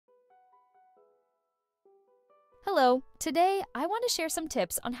Hello! Today, I want to share some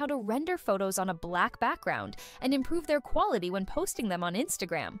tips on how to render photos on a black background and improve their quality when posting them on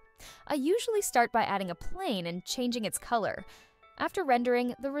Instagram. I usually start by adding a plane and changing its color. After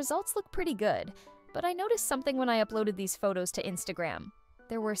rendering, the results look pretty good, but I noticed something when I uploaded these photos to Instagram.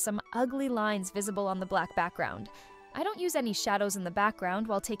 There were some ugly lines visible on the black background. I don't use any shadows in the background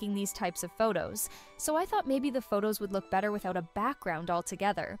while taking these types of photos, so I thought maybe the photos would look better without a background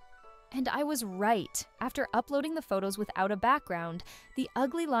altogether. And I was right. After uploading the photos without a background, the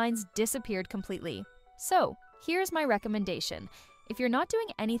ugly lines disappeared completely. So, here's my recommendation. If you're not doing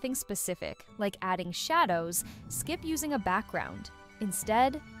anything specific, like adding shadows, skip using a background.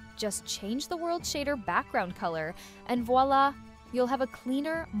 Instead, just change the world shader background color, and voila, you'll have a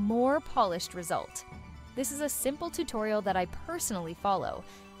cleaner, more polished result. This is a simple tutorial that I personally follow,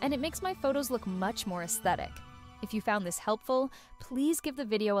 and it makes my photos look much more aesthetic. If you found this helpful, please give the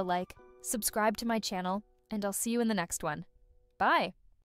video a like, subscribe to my channel, and I'll see you in the next one. Bye!